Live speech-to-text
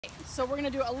So we're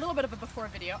gonna do a little bit of a before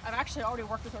video. I've actually already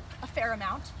worked with her a fair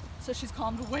amount, so she's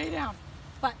calmed way down.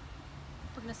 But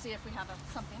we're gonna see if we have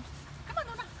something. Come on,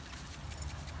 Nona.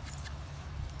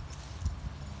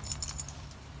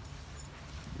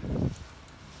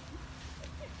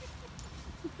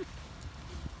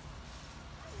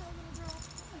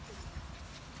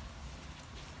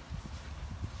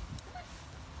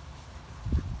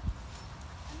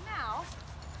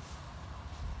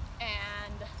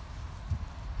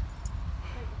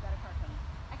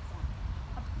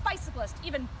 Bicyclist,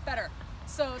 even better.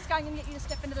 So Sky, I'm gonna get you to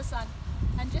step into the sun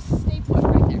and just stay put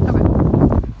right there. Come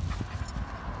on.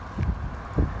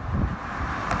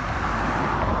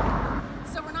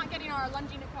 So we're not getting our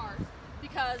lunging at cars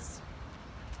because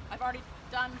I've already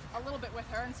done a little bit with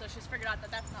her, and so she's figured out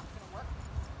that that's not gonna work.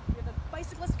 We have a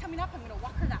bicyclist coming up. I'm gonna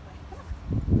walk her that way. Come on.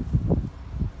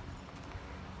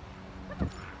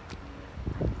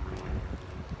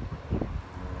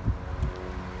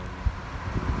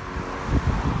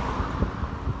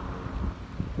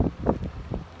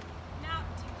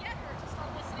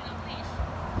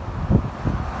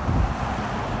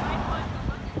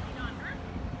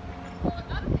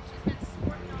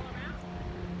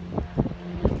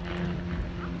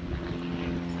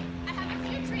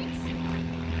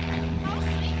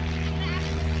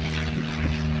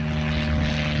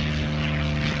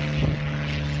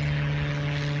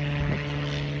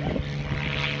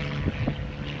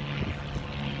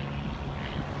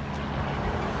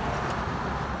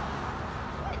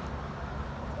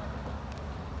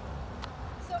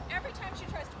 She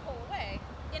tries to pull away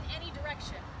in any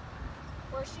direction,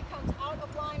 or she comes out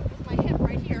of line with my hip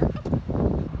right here,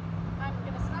 I'm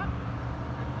going to stop.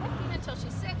 I'm lifting until she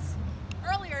sits.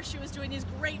 Earlier she was doing these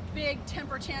great big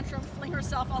temper tantrums, fling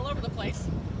herself all over the place.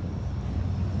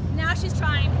 Now she's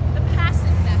trying the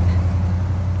passive method.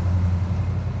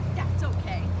 That's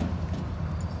okay.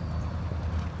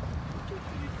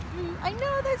 I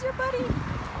know, there's your buddy.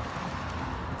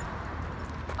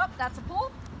 Oh, that's a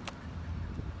pull.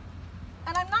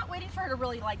 And I'm not waiting for her to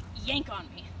really like yank on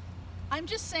me. I'm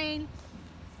just saying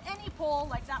any pull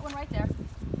like that one right there.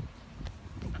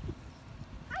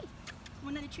 Hi,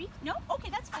 want another treat? No? Okay,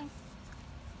 that's fine.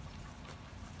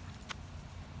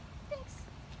 Thanks.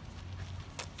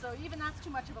 So even that's too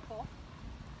much of a pull.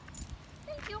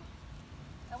 Thank you.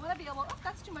 I want to be able, oh,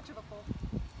 that's too much of a pull.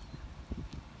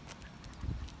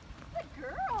 Good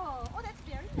girl. Oh, that's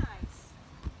very nice.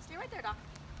 Stay right there, Doc.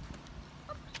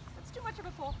 Oh, that's too much of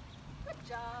a pull. Good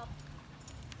job.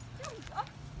 There we go.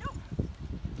 No.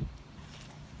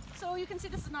 So you can see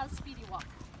this is not a speedy walk,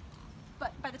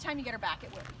 but by the time you get her back,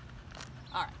 it will be.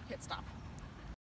 All right, hit stop.